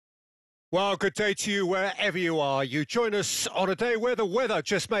Well, good day to you wherever you are. You join us on a day where the weather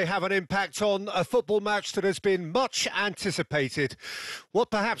just may have an impact on a football match that has been much anticipated. What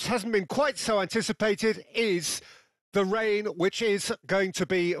perhaps hasn't been quite so anticipated is the rain, which is going to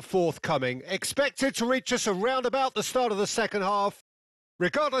be forthcoming. Expected to reach us around about the start of the second half.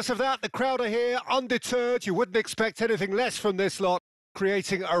 Regardless of that, the crowd are here, undeterred. You wouldn't expect anything less from this lot,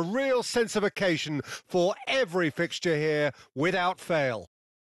 creating a real sense of occasion for every fixture here without fail.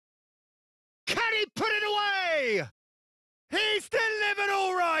 Can he put it away? He's delivered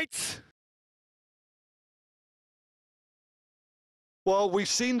all right. Well, we've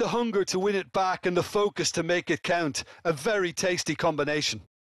seen the hunger to win it back and the focus to make it count. A very tasty combination.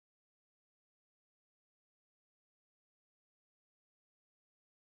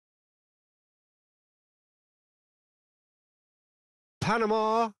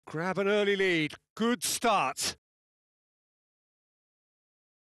 Panama grab an early lead. Good start.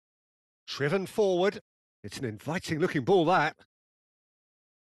 Driven forward. It's an inviting looking ball, that.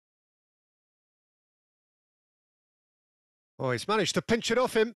 Oh, he's managed to pinch it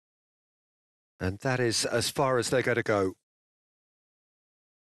off him. And that is as far as they're going to go.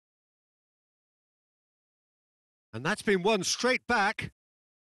 And that's been won straight back.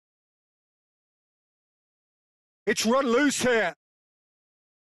 It's run loose here.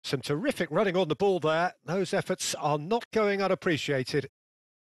 Some terrific running on the ball there. Those efforts are not going unappreciated.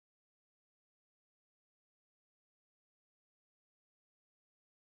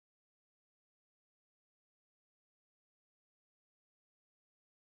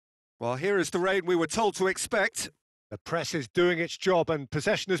 Well, here is the rain we were told to expect. The press is doing its job and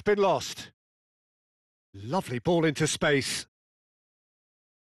possession has been lost. Lovely ball into space.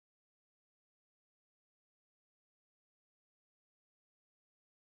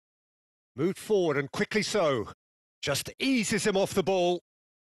 Moved forward and quickly so. Just eases him off the ball.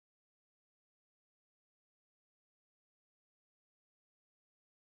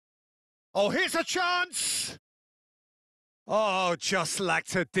 Oh, here's a chance! Oh, just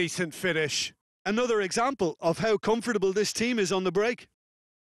lacked a decent finish. Another example of how comfortable this team is on the break.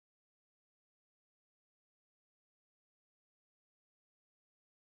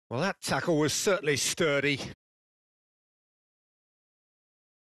 Well, that tackle was certainly sturdy.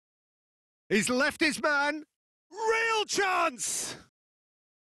 He's left his man. Real chance!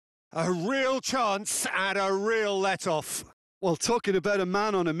 A real chance and a real let-off. Well, talking about a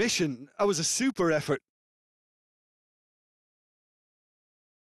man on a mission, that was a super effort.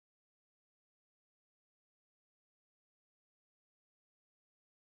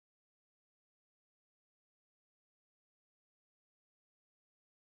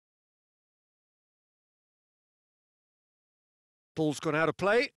 Ball's gone out of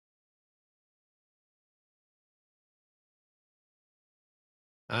play.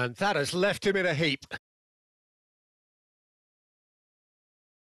 And that has left him in a heap.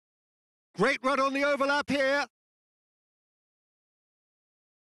 Great run on the overlap here.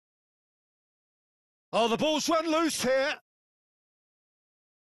 Oh, the ball's run loose here.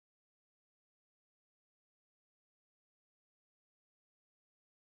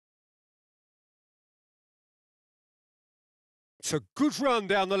 It's a good run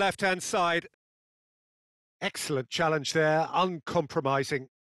down the left-hand side. Excellent challenge there, uncompromising.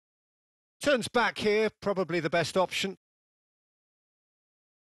 Turns back here, probably the best option.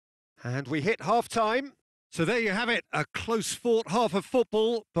 And we hit half-time. So there you have it, a close-fought half of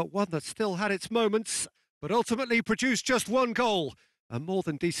football, but one that still had its moments, but ultimately produced just one goal. A more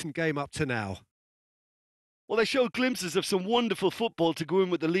than decent game up to now. Well, they showed glimpses of some wonderful football to go in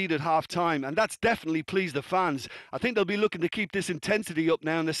with the lead at half-time, and that's definitely pleased the fans. I think they'll be looking to keep this intensity up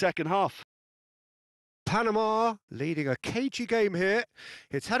now in the second half. Panama leading a cagey game here.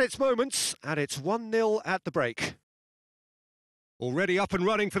 It's had its moments, and it's 1-0 at the break. Already up and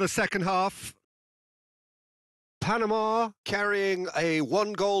running for the second half. Panama carrying a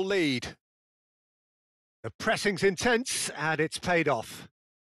one-goal lead. The pressing's intense, and it's paid off.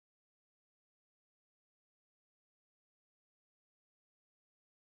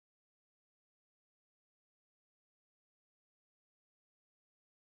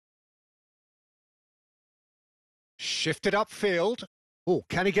 Shifted upfield. Oh,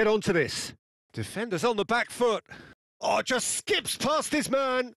 can he get onto this? Defender's on the back foot. Oh, just skips past his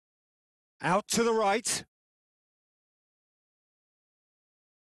man. Out to the right.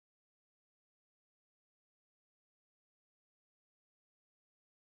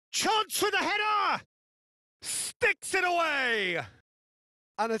 Chance with the header! Sticks it away!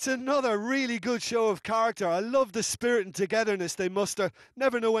 And it's another really good show of character. I love the spirit and togetherness they muster.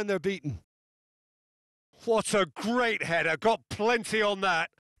 Never know when they're beaten. What a great header. Got plenty on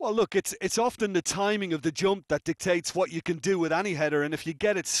that. Well, look, it's often the timing of the jump that dictates what you can do with any header, and if you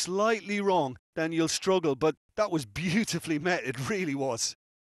get it slightly wrong, then you'll struggle. But that was beautifully met, it really was.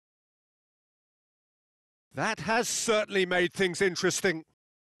 That has certainly made things interesting.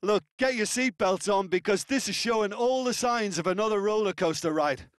 Look, get your seatbelts on because this is showing all the signs of another roller coaster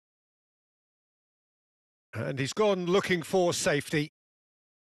ride. And he's gone looking for safety.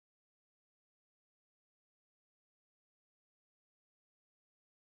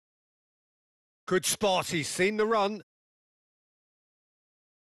 Good spot, he's seen the run.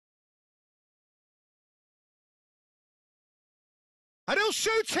 And he'll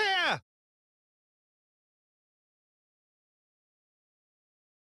shoot here!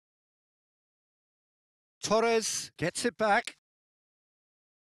 Torres gets it back.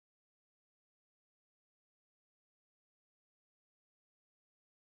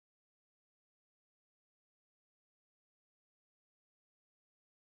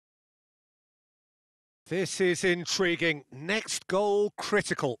 This is intriguing. Next goal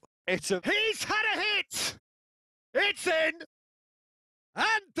critical. He's had a hit! It's in!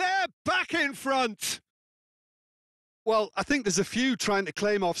 And they're back in front! Well, I think there's a few trying to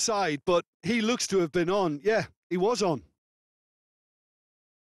claim offside, but he looks to have been on. Yeah, he was on.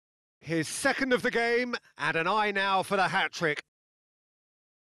 His second of the game, and an eye now for the hat-trick.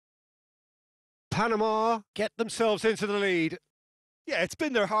 Panama get themselves into the lead. Yeah, it's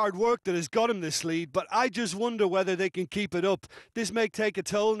been their hard work that has got him this lead, but I just wonder whether they can keep it up. This may take a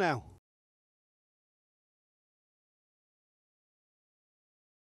toll now.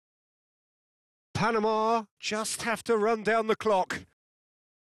 Panama just have to run down the clock.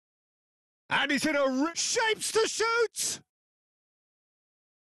 And he's in a shapes to shoot!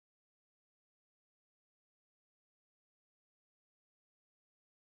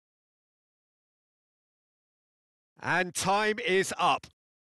 And time is up.